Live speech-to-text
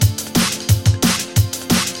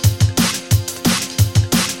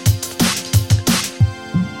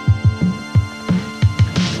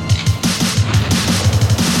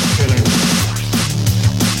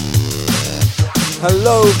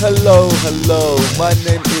Hello, hello, hello. My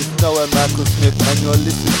name is Noah Michael Smith, and you're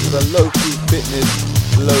listening to the Low Food Fitness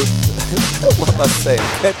what am I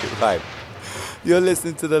saying? Get it right. You're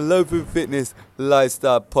listening to the Low Food Fitness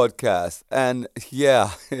Lifestyle Podcast, and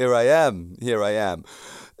yeah, here I am.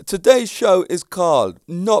 Today's show is called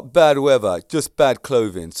Not Bad Weather, Just Bad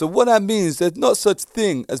Clothing. So what that means, there's not such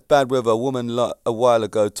thing as bad weather. A woman a while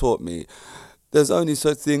ago taught me. There's only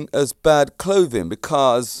such thing as bad clothing,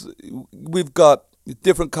 because we've got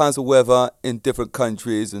different kinds of weather in different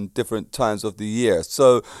countries and different times of the year.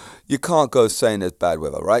 So you can't go saying there's bad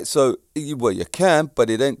weather, right? So, well, you can, but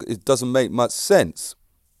it doesn't make much sense.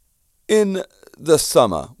 In the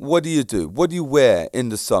summer, what do you do? What do you wear in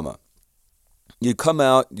the summer? You come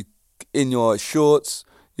out in your shorts,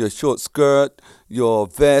 your short skirt, your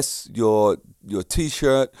vest, your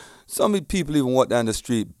t-shirt. Some people even walk down the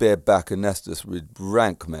street bareback, and that's just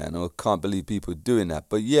rank, man. I can't believe people doing that.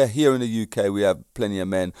 But yeah, here in the UK, we have plenty of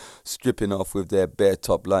men stripping off with their bare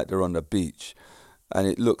top like they're on the beach. And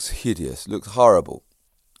it looks hideous, looks horrible.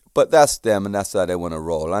 But that's them, and that's how they want to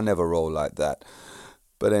roll. I never roll like that.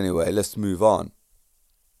 But anyway, let's move on.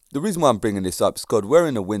 The reason why I'm bringing this up is because we're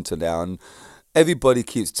in the winter now, and everybody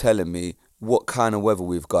keeps telling me what kind of weather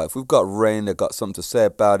we've got. If we've got rain, they've got something to say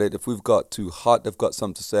about it. If we've got too hot, they've got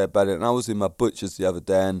something to say about it. And I was in my butcher's the other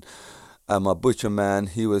day, and my butcher man,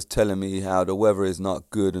 he was telling me how the weather is not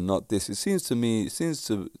good and not this. It seems to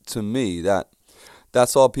me that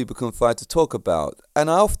that's all people can find to talk about. And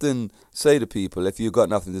I often say to people, if you've got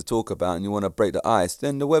nothing to talk about and you want to break the ice,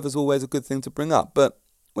 then the weather's always a good thing to bring up. But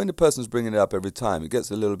when the person's bringing it up every time, it gets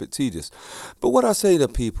a little bit tedious. But what I say to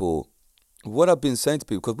people, what I've been saying to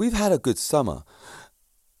people, because we've had a good summer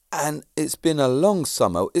and it's been a long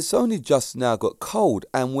summer. It's only just now got cold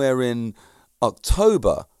and we're in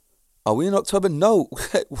October. Are we in October? No.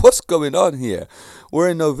 What's going on here? We're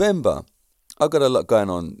in November. I've got a lot going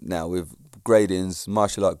on now with gradings,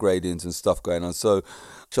 martial art gradings and stuff going on. So I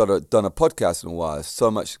should have done a podcast in a while. So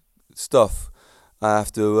much stuff I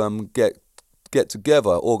have to get together,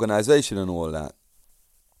 organization and all that.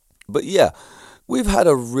 But yeah, we've had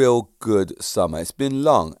a real good summer. It's been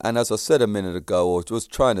long, and as I said a minute ago, or was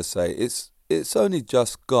trying to say, it's only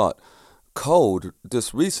just got cold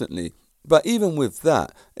just recently. But even with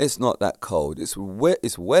that, it's not that cold. It's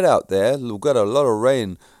wet out there. We've got a lot of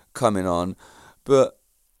rain coming on, but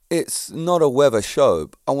it's not a weather show.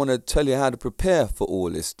 I want to tell you how to prepare for all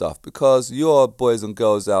this stuff, because your boys and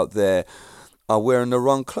girls out there are wearing the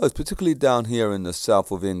wrong clothes, particularly down here in the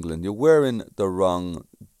south of England. You're wearing the wrong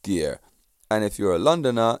gear. And if you're a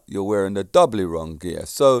Londoner, you're wearing the doubly wrong gear.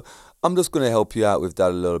 So I'm just going to help you out with that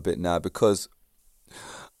a little bit now, because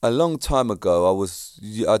a long time ago,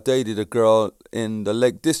 I dated a girl in the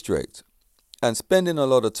Lake District, and spending a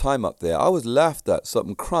lot of time up there, I was laughed at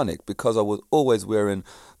something chronic because I was always wearing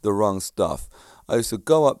the wrong stuff. I used to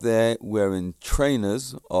go up there wearing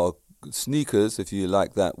trainers or sneakers, if you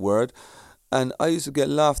like that word, and I used to get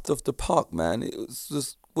laughed off the park, man. It was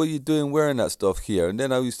just, what are you doing wearing that stuff here? And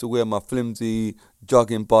then I used to wear my flimsy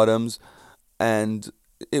jogging bottoms, and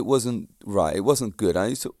it wasn't right. It wasn't good. I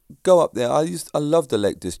used to go up there. I love the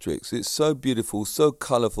Lake Districts. It's so beautiful, so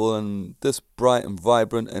colourful, and just bright and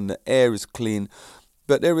vibrant, and the air is clean.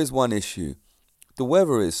 But there is one issue. The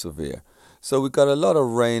weather is severe. So we've got a lot of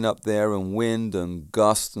rain up there, and wind and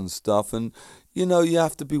gusts and stuff, and you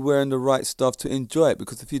have to be wearing the right stuff to enjoy it,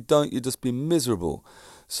 because if you don't, you'll just be miserable.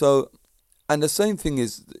 So, and the same thing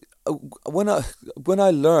is, when I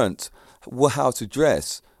learnt how to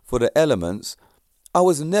dress for the elements, I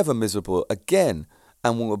was never miserable again.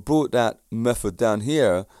 And when we brought that method down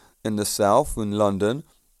here in the south, in London,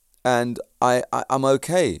 and I'm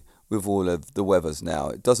okay with all of the weathers now.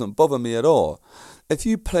 It doesn't bother me at all. If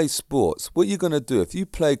you play sports, what are you going to do? If you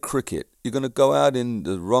play cricket, you're going to go out in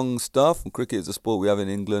the wrong stuff. And cricket is a sport we have in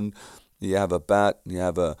England. You have a bat, you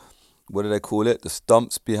have what do they call it? The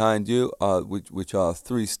stumps behind you, which are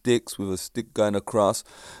 3 sticks with a stick going across.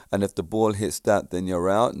 And if the ball hits that, then you're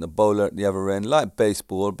out. And the bowler at the other end, like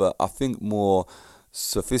baseball, but I think more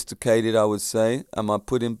sophisticated, I would say. Am I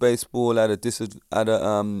putting baseball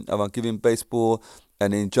am I giving baseball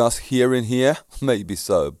an injustice here and here? Maybe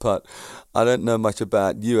so, but I don't know much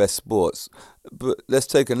about US sports. But let's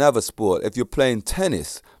take another sport. If you're playing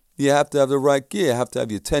tennis, you have to have the right gear. You have to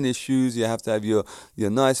have your tennis shoes. You have to have your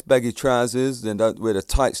nice baggy trousers. Then don't wear the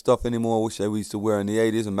tight stuff anymore, which we used to wear in the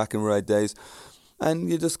 80s and McEnroe days. And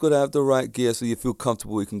you just got to have the right gear so you feel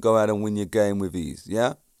comfortable. You can go out and win your game with ease,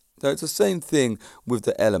 yeah? So it's the same thing with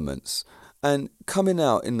the elements. And coming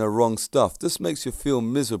out in the wrong stuff just makes you feel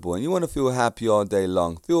miserable. And you want to feel happy all day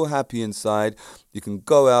long. Feel happy inside. You can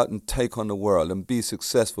go out and take on the world and be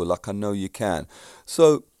successful like I know you can.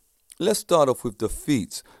 So let's start off with the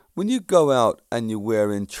feet. When you go out and you're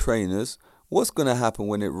wearing trainers, what's going to happen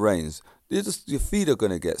when it rains? Your feet are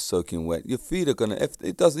going to get soaking wet. Your feet are going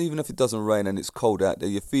to, even if it doesn't rain and it's cold out there,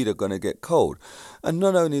 your feet are going to get cold. And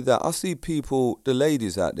not only that, I see people, the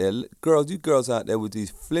ladies out there, you girls out there with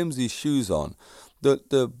these flimsy shoes on.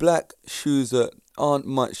 The black shoes that aren't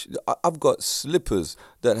much. I've got slippers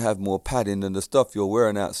that have more padding than the stuff you're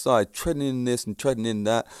wearing outside, treading in this and treading in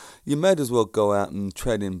that. You might as well go out and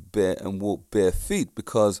tread in bare and walk bare feet,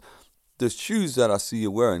 because the shoes that I see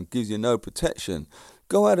you wearing gives you no protection.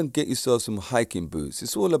 Go out and get yourself some hiking boots.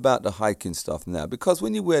 It's all about the hiking stuff now, because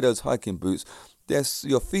when you wear those hiking boots,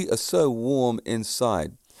 your feet are so warm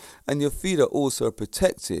inside, and your feet are also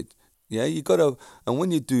protected. Yeah, and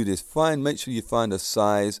when you do this, make sure you find a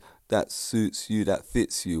size that suits you, that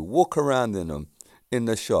fits you. Walk around in them in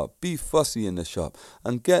the shop. Be fussy in the shop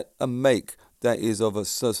and get a make that is of a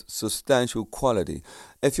substantial quality.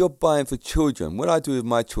 If you're buying for children, what I do with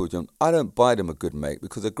my children, I don't buy them a good make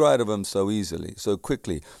because they grow out of them so easily, so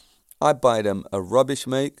quickly. I buy them a rubbish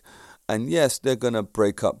make, and yes, they're going to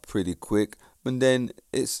break up pretty quick. And then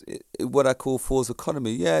it's what I call Ford's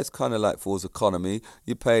economy. Yeah, it's kind of like Ford's economy.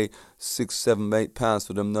 You pay £6, £7, £8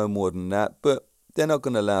 for them, no more than that. But they're not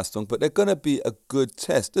going to last long. But they're going to be a good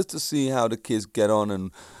test just to see how the kids get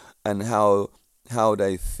on and how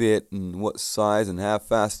they fit and what size and how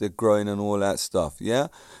fast they're growing and all that stuff. Yeah,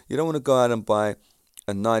 you don't want to go out and buy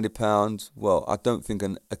a £90. Well, I don't think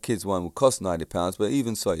a kid's one will cost £90. But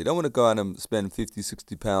even so, you don't want to go out and spend £50,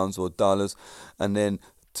 £60 or dollars and then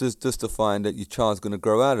just to find that your child's going to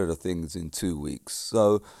grow out of the things in 2 weeks.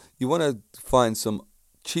 So you want to find some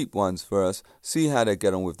cheap ones first, see how they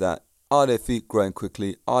get on with that. Are their feet growing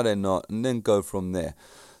quickly? Are they not? And then go from there.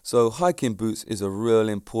 So hiking boots is a real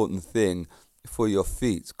important thing for your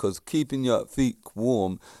feet, because keeping your feet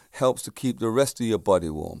warm helps to keep the rest of your body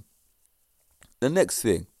warm. The next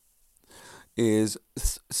thing is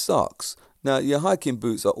socks. Now, your hiking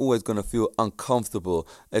boots are always going to feel uncomfortable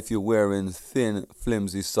if you're wearing thin,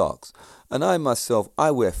 flimsy socks. And I myself, I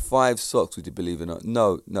wear 5 socks, would you believe it or not?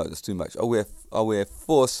 No, that's too much. I wear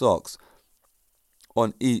 4 socks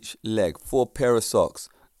on each leg. 4 pair of socks.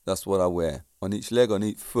 That's what I wear on each leg, on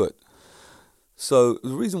each foot. So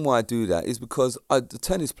the reason why I do that is because the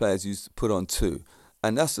tennis players used to put on 2,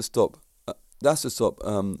 and that's to stop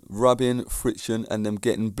rubbing, friction, and them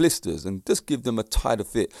getting blisters, and just give them a tighter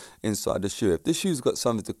fit inside the shoe. If the shoe's got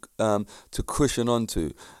something to cushion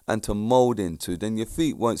onto and to mold into, then your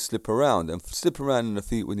feet won't slip around. And slip around in the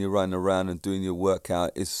feet when you're running around and doing your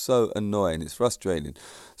workout is so annoying. It's frustrating.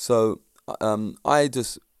 So I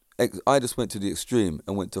just went to the extreme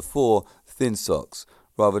and went to 4 thin socks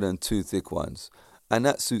rather than 2 thick ones, and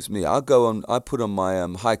that suits me. I put on my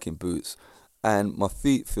hiking boots, and my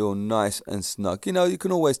feet feel nice and snug. You know, you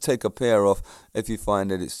can always take a pair off if you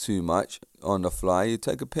find that it's too much on the fly. You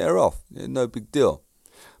take a pair off, no big deal.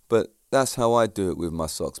 But that's how I do it with my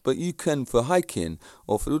socks. But you can, for hiking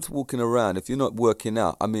or for walking around, if you're not working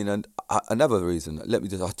out. I mean, another reason,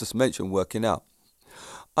 I just mentioned working out.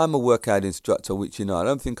 I'm a workout instructor, which I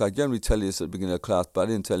don't think I generally tell you this at the beginning of class, but I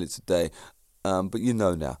didn't tell you today. But you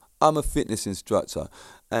know now. I'm a fitness instructor,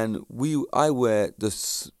 and I wear the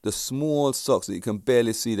small socks that you can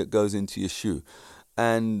barely see that goes into your shoe,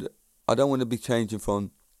 and I don't want to be changing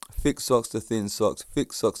from thick socks to thin socks,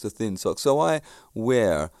 thick socks to thin socks. So I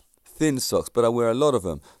wear thin socks, but I wear a lot of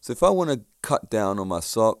them. So if I want to cut down on my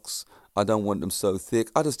socks, I don't want them so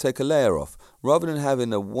thick, I just take a layer off. Rather than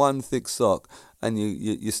having a one thick sock and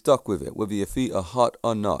you're stuck with it, whether your feet are hot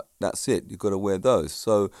or not, that's it, you've got to wear those.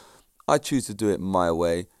 So I choose to do it my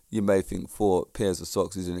way. You may think 4 pairs of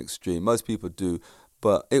socks is an extreme. Most people do,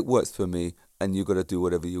 but it works for me, and you've got to do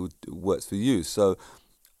whatever works for you. So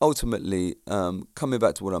ultimately, coming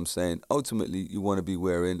back to what I'm saying, ultimately you want to be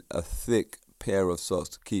wearing a thick pair of socks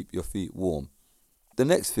to keep your feet warm. The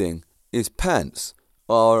next thing is pants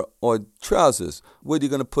or trousers. What are you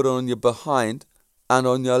going to put on your behind and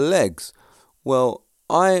on your legs? Well,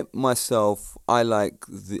 I myself, I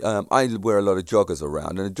wear a lot of joggers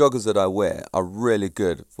around, and the joggers that I wear are really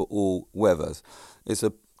good for all weathers. It's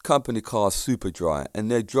a company called Superdry,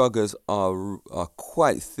 and their joggers are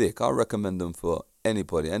quite thick. I recommend them for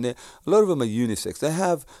anybody, and a lot of them are unisex. They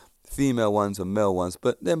have female ones and male ones,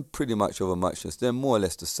 but they're pretty much of a muchness. They're more or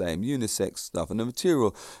less the same, unisex stuff, and the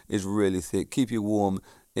material is really thick. Keep you warm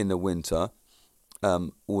in the winter,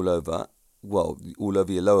 all over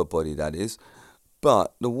your lower body, that is.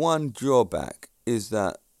 But the one drawback is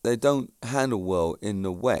that they don't handle well in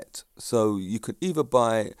the wet. So you could either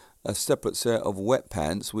buy a separate set of wet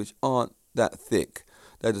pants, which aren't that thick.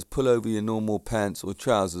 They just pull over your normal pants or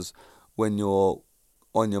trousers when you're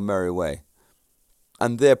on your merry way.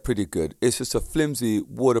 And they're pretty good. It's just a flimsy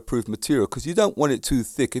waterproof material because you don't want it too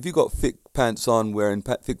thick. If you've got thick pants on, wearing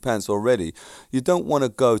thick pants already, you don't want to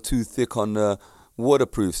go too thick on the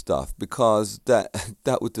waterproof stuff because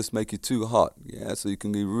that would just make you too hot. Yeah, so you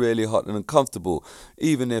can be really hot and uncomfortable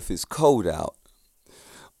even if it's cold out.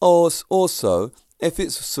 Also, if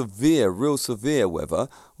it's severe, real severe weather,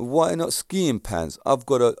 why not skiing pants? I've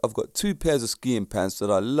got two pairs of skiing pants that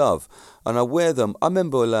I love, and I wear them. I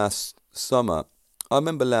remember last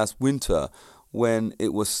winter when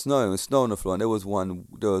it was snowing, snow on the floor, and there was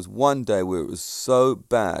one day where it was so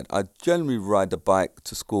bad. I generally ride the bike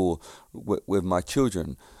to school with my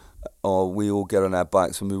children, or we all get on our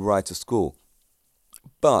bikes and we ride to school.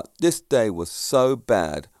 But this day was so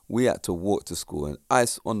bad, we had to walk to school and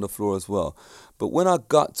ice on the floor as well. But when I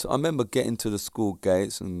remember getting to the school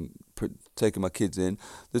gates and taking my kids in,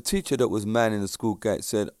 the teacher that was manning the school gate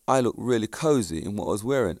said I looked really cozy in what I was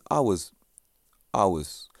wearing. I was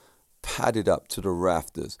padded up to the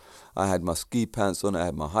rafters. I had my ski pants on, I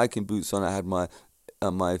had my hiking boots on, I had my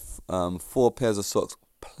 4 pairs of socks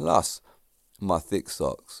plus my thick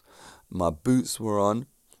socks. My boots were on,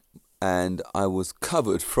 and I was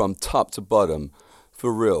covered from top to bottom,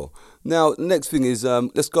 for real. Now, next thing is,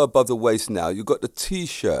 let's go above the waist now. You've got the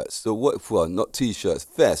t-shirts, not t-shirts,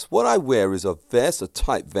 vests. What I wear is a vest, a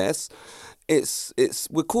tight vest.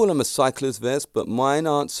 We call them a cyclist vest, but mine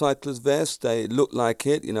aren't cyclist vests. They look like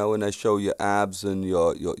it, when they show your abs and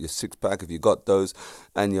your six pack, if you got those,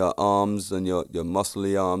 and your arms and your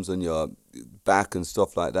muscly arms and your back and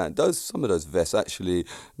stuff like that. Some of those vests actually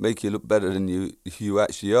make you look better than you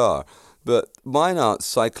actually are. But mine aren't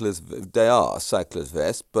cyclist. They are cyclist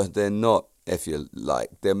vests, but they're not. If you like,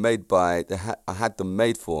 they're made by. I had them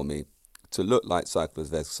made for me to look like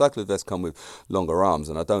cyclist vests. Cyclist vests come with longer arms,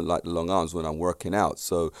 and I don't like the long arms when I'm working out.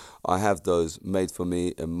 So I have those made for me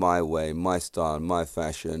in my way, my style, my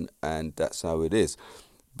fashion, and that's how it is.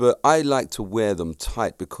 But I like to wear them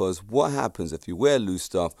tight because what happens if you wear loose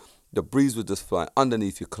stuff, the breeze will just fly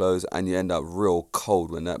underneath your clothes and you end up real cold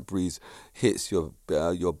when that breeze hits your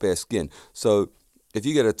bare skin. So if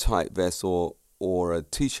you get a tight vest or a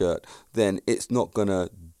t-shirt, then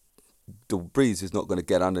the breeze is not going to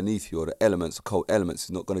get underneath you, or the cold elements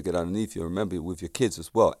is not going to get underneath you. Remember, with your kids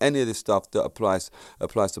as well. Any of this stuff that applies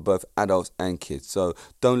to both adults and kids. So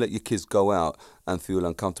don't let your kids go out and feel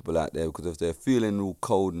uncomfortable out there, because if they're feeling all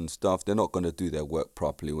cold and stuff, they're not going to do their work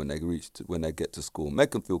properly when they get to school.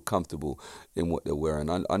 Make them feel comfortable in what they're wearing.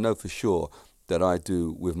 I know for sure that I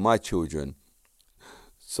do with my children.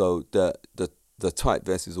 So the tight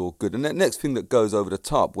vest is all good. And the next thing that goes over the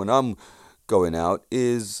top when I'm going out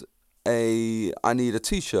is I need a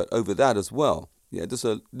t-shirt over that as well. Yeah, just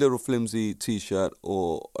a little flimsy t-shirt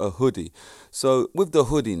or a hoodie. So with the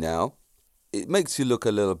hoodie now, it makes you look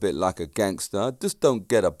a little bit like a gangster. Just don't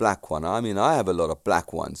get a black one. I mean, I have a lot of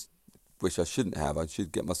black ones, which I shouldn't have. I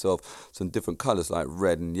should get myself some different colors like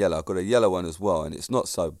red and yellow. I've got a yellow one as well, and it's not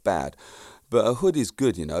so bad. But a hoodie's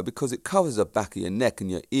good, because it covers the back of your neck and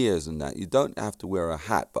your ears and that. You don't have to wear a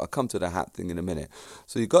hat, but I'll come to the hat thing in a minute.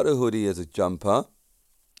 So you got a hoodie as a jumper,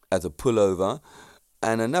 as a pullover,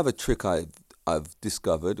 and another trick I've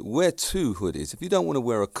discovered: wear 2 hoodies. If you don't want to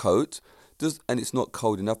wear a coat, and it's not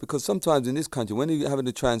cold enough, because sometimes in this country, when you're having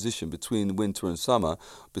the transition between winter and summer,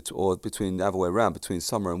 or between the other way around, between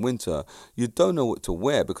summer and winter, you don't know what to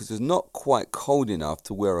wear because it's not quite cold enough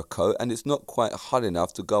to wear a coat, and it's not quite hot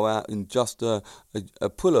enough to go out in just a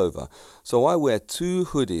pullover. So I wear 2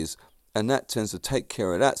 hoodies, and that tends to take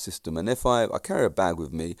care of that system. And if I carry a bag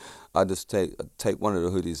with me, I just take one of the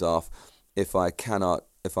hoodies off if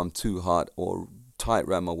I'm too hot or tight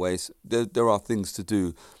around my waist. There are things to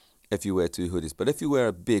do if you wear 2 hoodies. But if you wear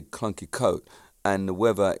a big clunky coat and the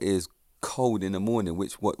weather is cold in the morning,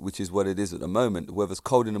 which is what it is at the moment, the weather's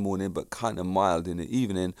cold in the morning but kind of mild in the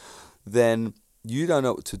evening, then you don't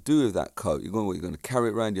know what to do with that coat. You're going to carry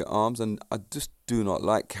it around your arms, and I just do not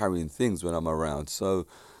like carrying things when I'm around. So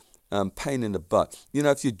pain in the butt.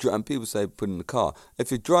 And people say put in the car.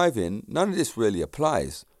 If you're driving, none of this really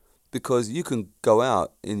applies, because you can go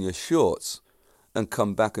out in your shorts and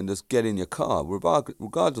come back and just get in your car,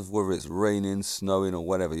 regardless of whether it's raining, snowing, or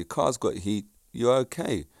whatever. Your car's got heat. You're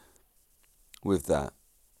okay with that.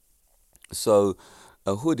 So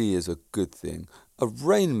a hoodie is a good thing. A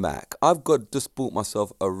rain mac. I've just bought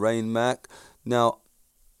myself a rain mac. Now,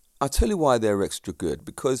 I'll tell you why they're extra good,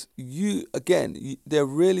 because they're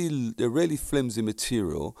really flimsy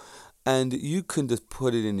material, and you can just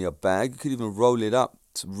put it in your bag. You could even roll it up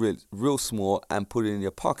to real small and put it in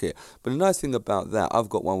your pocket. But the nice thing about that, I've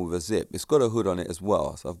got one with a zip. It's got a hood on it as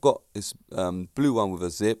well. So I've got this blue one with a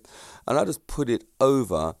zip, and I just put it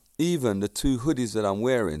over even the two hoodies that I'm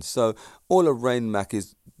wearing. So all a rain mac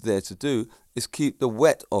is there to do is keep the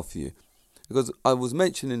wet off you. Because I was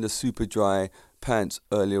mentioning the super dry pants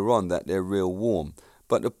earlier on that they're real warm.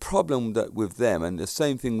 But the problem that with them, and the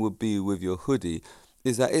same thing would be with your hoodie,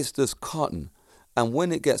 is that it's just cotton. And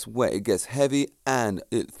when it gets wet, it gets heavy and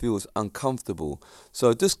it feels uncomfortable.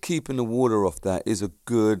 So just keeping the water off that is a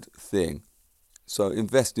good thing. So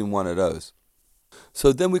invest in one of those.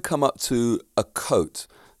 So then we come up to a coat.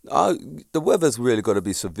 The weather's really got to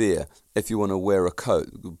be severe if you want to wear a coat,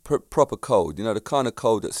 proper cold. You know, the kind of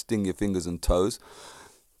cold that sting your fingers and toes.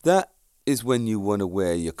 That is when you want to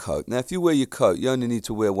wear your coat. Now, if you wear your coat, you only need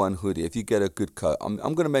to wear one hoodie. If you get a good coat, I'm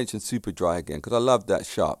going to mention Superdry again because I love that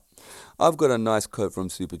shop. I've got a nice coat from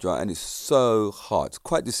Superdry and it's so hot. It's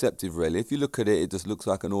quite deceptive, really. If you look at it, it just looks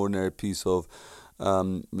like an ordinary piece of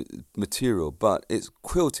material, but it's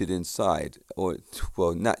quilted inside, or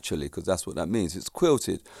well, naturally, because that's what that means. It's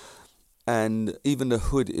quilted, and even the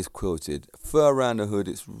hood is quilted. Fur around the hood,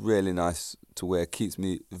 it's really nice to wear. Keeps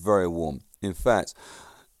me very warm. In fact,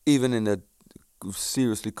 even in the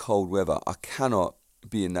seriously cold weather, I cannot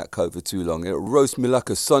be in that coat for too long. It'll roast me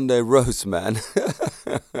like a Sunday roast, man.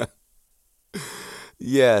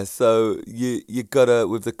 Yeah, so you gotta,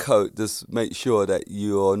 with the coat, just make sure that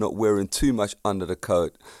you're not wearing too much under the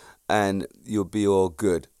coat, and you'll be all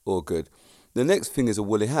good, all good. The next thing is a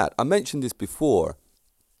woolly hat. I mentioned this before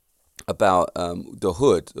about the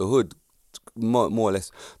hood. The hood more or less,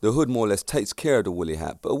 the hood more or less takes care of the woolly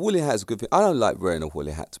hat. But a woolly hat is a good thing. I don't like wearing a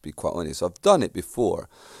woolly hat, to be quite honest. I've done it before,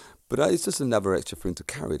 but it's just another extra thing to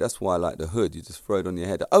carry. That's why I like the hood. You just throw it on your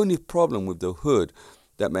head. The only problem with the hood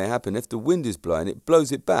that may happen, if the wind is blowing, it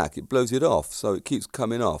blows it back, it blows it off, so it keeps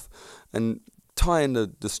coming off. And tying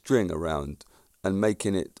the string around and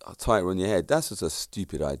making it tighter on your head, that's just a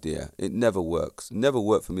stupid idea. It never works. It never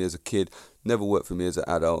worked for me as a kid, never worked for me as an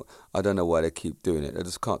adult. I don't know why they keep doing it. I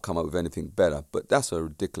just can't come up with anything better. But that's a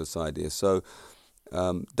ridiculous idea. So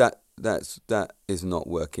that is not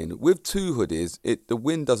working. With two hoodies, the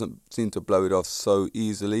wind doesn't seem to blow it off so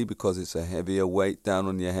easily because it's a heavier weight down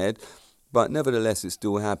on your head. But nevertheless, it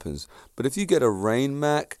still happens. But if you get a rain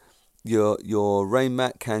mac, your rain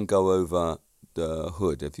mac can go over the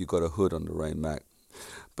hood if you've got a hood on the rain mac.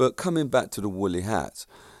 But coming back to the woolly hats,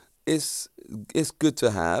 it's good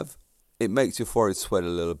to have. It makes your forehead sweat a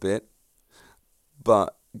little bit.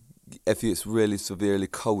 But if it's really severely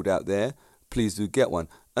cold out there, please do get one.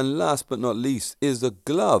 And last but not least is the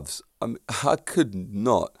gloves. I could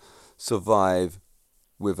not survive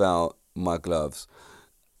without my gloves.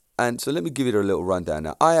 And so let me give you a little rundown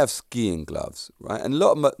now. I have skiing gloves, right? And a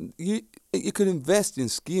lot of you could invest in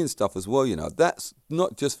skiing stuff as well, you know. That's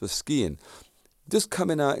not just for skiing. Just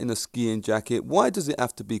coming out in a skiing jacket, why does it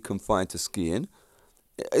have to be confined to skiing?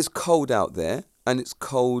 It's cold out there, and it's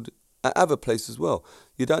cold at other places as well.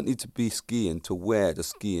 You don't need to be skiing to wear the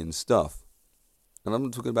skiing stuff. And I'm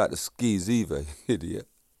not talking about the skis either, idiot.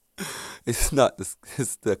 It's not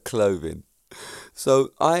it's the clothing.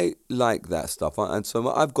 So I like that stuff, and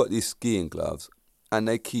so I've got these skiing gloves, and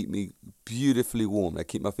they keep me beautifully warm. They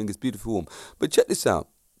keep my fingers beautifully warm. But check this out.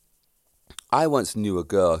 I once knew a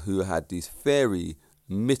girl who had these fairy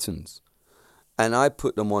mittens, and I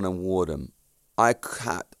put them on and wore them.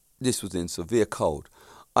 This was in severe cold.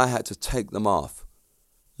 I had to take them off,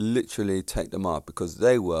 literally take them off, because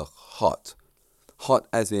they were hot. Hot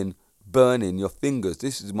as in burning your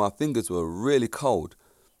fingers. My fingers were really cold.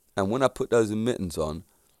 And when I put those mittens on,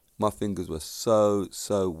 my fingers were so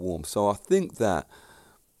warm. So I think that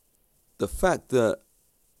the fact that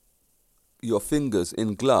your fingers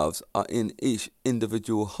in gloves are in each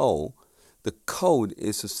individual hole, the cold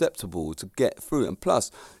is susceptible to get through. And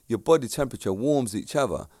plus, your body temperature warms each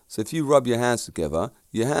other. So if you rub your hands together,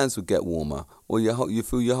 your hands will get warmer, or you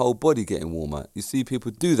feel your whole body getting warmer. You see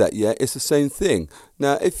people do that, yeah? It's the same thing.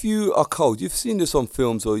 Now, if you are cold, you've seen this on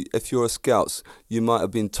films, or if you're a Scouts, you might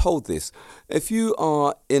have been told this. If you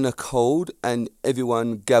are in a cold and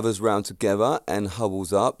everyone gathers round together and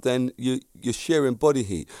huddles up, then you're sharing body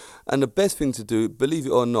heat. And the best thing to do, believe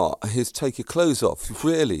it or not, is take your clothes off.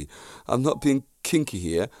 Really, I'm not being kinky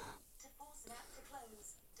here.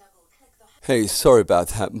 Hey, sorry about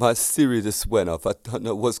that. My Siri just went off. I don't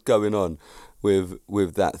know what's going on with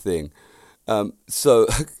that thing. So,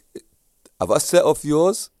 have I set off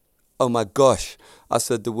yours? Oh my gosh, I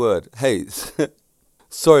said the word. Hey,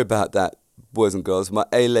 sorry about that. boys and girls, my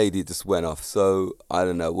A lady just went off. So I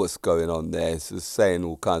don't know what's going on there. It's just saying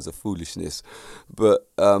all kinds of foolishness. But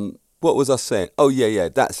what was I saying? Oh, yeah,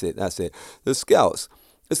 that's it. The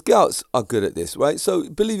Scouts are good at this, right? So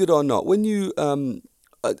believe it or not, when you,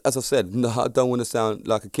 as I said, no, I don't want to sound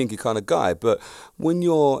like a kinky kind of guy, but when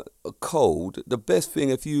you're cold, the best thing,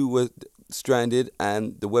 if you were stranded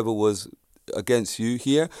and the weather was against you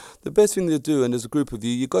here, the best thing to do, and there's a group of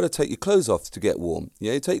you got to take your clothes off to get warm.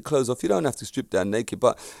 Yeah, you take your clothes off. You don't have to strip down naked,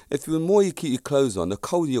 but if the more you keep your clothes on, the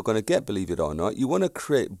colder you're going to get, believe it or not. You want to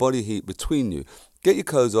create body heat between you. Get your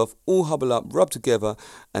clothes off, all huddle up, rub together,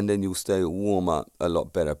 and then you'll stay warmer a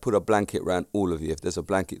lot better. Put a blanket around all of you if there's a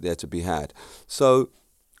blanket there to be had. So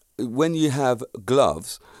when you have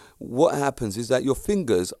gloves, what happens is that your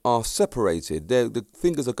fingers are separated. The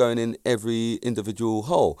fingers are going in every individual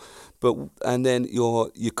hole, and then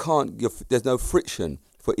there's no friction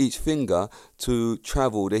for each finger to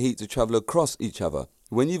travel, the heat to travel across each other.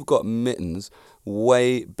 When you've got mittens,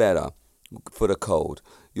 way better for the cold.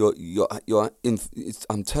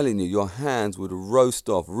 I'm telling you, your hands would roast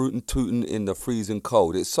off, rootin' tootin' in the freezing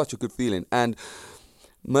cold. It's such a good feeling. And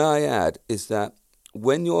may I add is that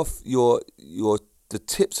when the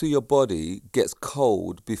tips of your body gets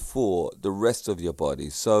cold before the rest of your body.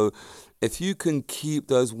 So if you can keep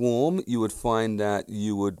those warm, you would find that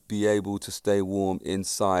you would be able to stay warm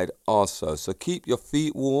inside also. So keep your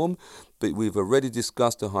feet warm, but we've already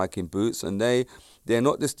discussed the hiking boots, and they're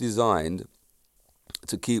not just designed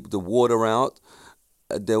to keep the water out,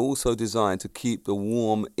 they're also designed to keep the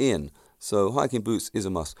warm in. So hiking boots is a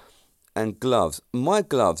must. And gloves. My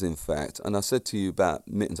gloves, in fact, and I said to you about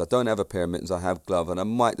mittens, I don't have a pair of mittens, I have gloves, and I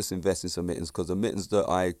might just invest in some mittens because the mittens that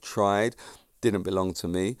I tried didn't belong to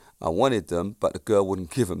me. I wanted them, but the girl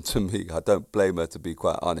wouldn't give them to me. I don't blame her, to be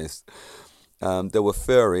quite honest. They were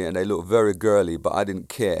furry and they looked very girly, but I didn't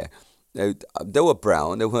care. They were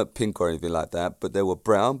brown, they weren't pink or anything like that, but they were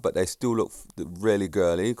brown, but they still looked really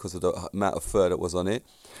girly because of the amount of fur that was on it.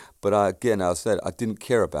 But I said I didn't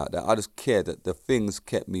care about that. I just cared that the things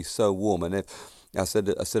kept me so warm. And I said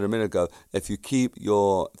a minute ago, if you keep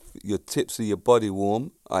your tips of your body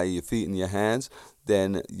warm, i.e. your feet and your hands,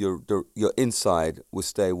 then your inside will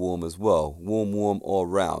stay warm as well. Warm all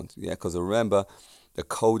round. Yeah, because remember, the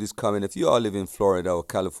cold is coming. If you are living in Florida or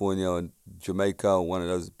California or Jamaica or one of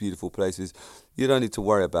those beautiful places, you don't need to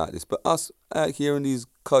worry about this. But us out here in these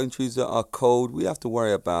countries that are cold, we have to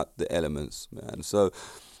worry about the elements, man. So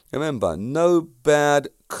remember, no bad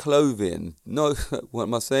clothing. No, what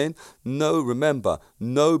am I saying? Remember,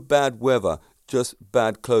 no bad weather, just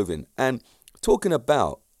bad clothing. And talking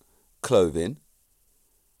about clothing,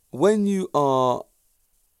 when you are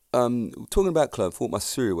talking about clothes, I thought my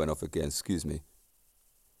Siri went off again, excuse me.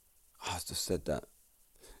 I just said that.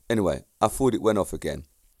 Anyway, I thought it went off again.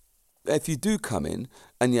 If you do come in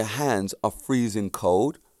and your hands are freezing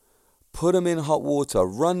cold, put them in hot water,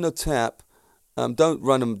 run the tap.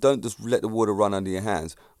 Don't just let the water run under your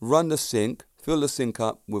hands. Run the sink, fill the sink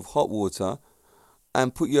up with hot water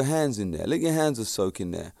and put your hands in there. Let your hands soak in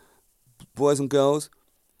there. Boys and girls,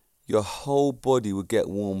 your whole body will get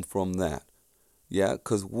warm from that. Yeah,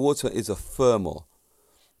 because water is a thermal.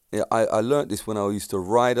 Yeah, I learned this when I used to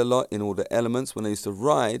ride a lot in all the elements. When I used to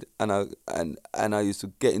ride and I used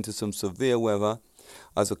to get into some severe weather,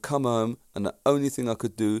 I would come home and the only thing I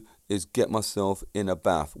could do is get myself in a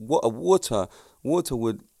bath. Hot water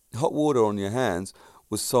on your hands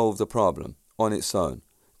would solve the problem on its own.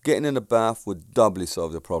 Getting in a bath would doubly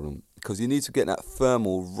solve the problem because you need to get that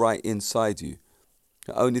thermal right inside you.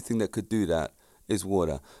 The only thing that could do that is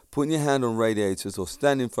water. Putting your hand on radiators or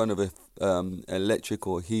stand in front of an electric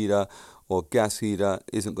or heater or gas heater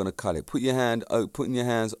isn't going to cut it. Putting your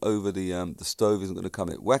hands over the stove isn't going to cut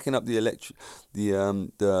it. Whacking up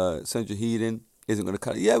the central heating isn't going to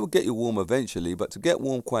cut it. Yeah, it will get you warm eventually, but to get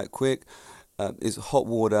warm quite quick, hot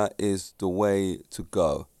water is the way to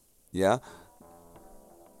go. Yeah.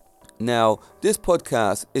 Now, this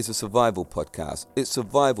podcast is a survival podcast. It's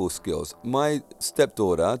survival skills. My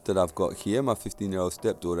stepdaughter that I've got here, my 15-year-old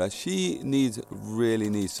stepdaughter, she really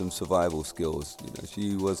needs some survival skills. You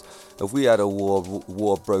know, if we had a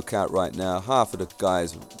war broke out right now, half of the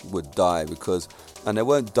guys would die and they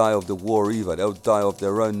won't die of the war either. They'll die of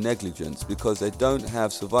their own negligence because they don't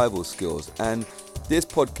have survival skills. And this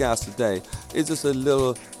podcast today is just a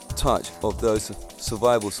little touch of those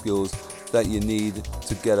survival skills that you need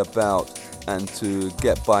to get about and to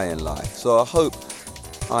get by in life. So I hope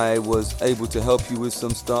I was able to help you with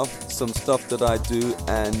some stuff that I do,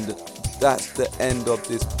 and that's the end of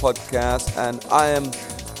this podcast. And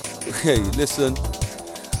hey, listen,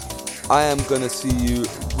 I am gonna see you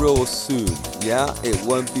real soon. Yeah, it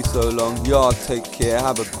won't be so long. Y'all take care.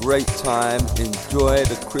 Have a great time. Enjoy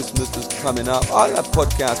the Christmas that's coming up. I'll have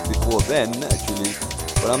podcasts before then, actually,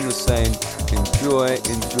 but I'm just saying, enjoy.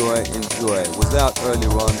 It was out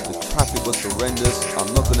earlier on. The traffic was horrendous.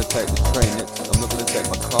 I'm not gonna take the train next. I'm not gonna take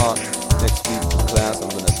my car next week to class. I'm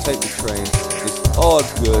gonna take the train. It's all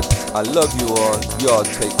good. I love you all. Y'all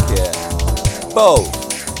take care. Bo.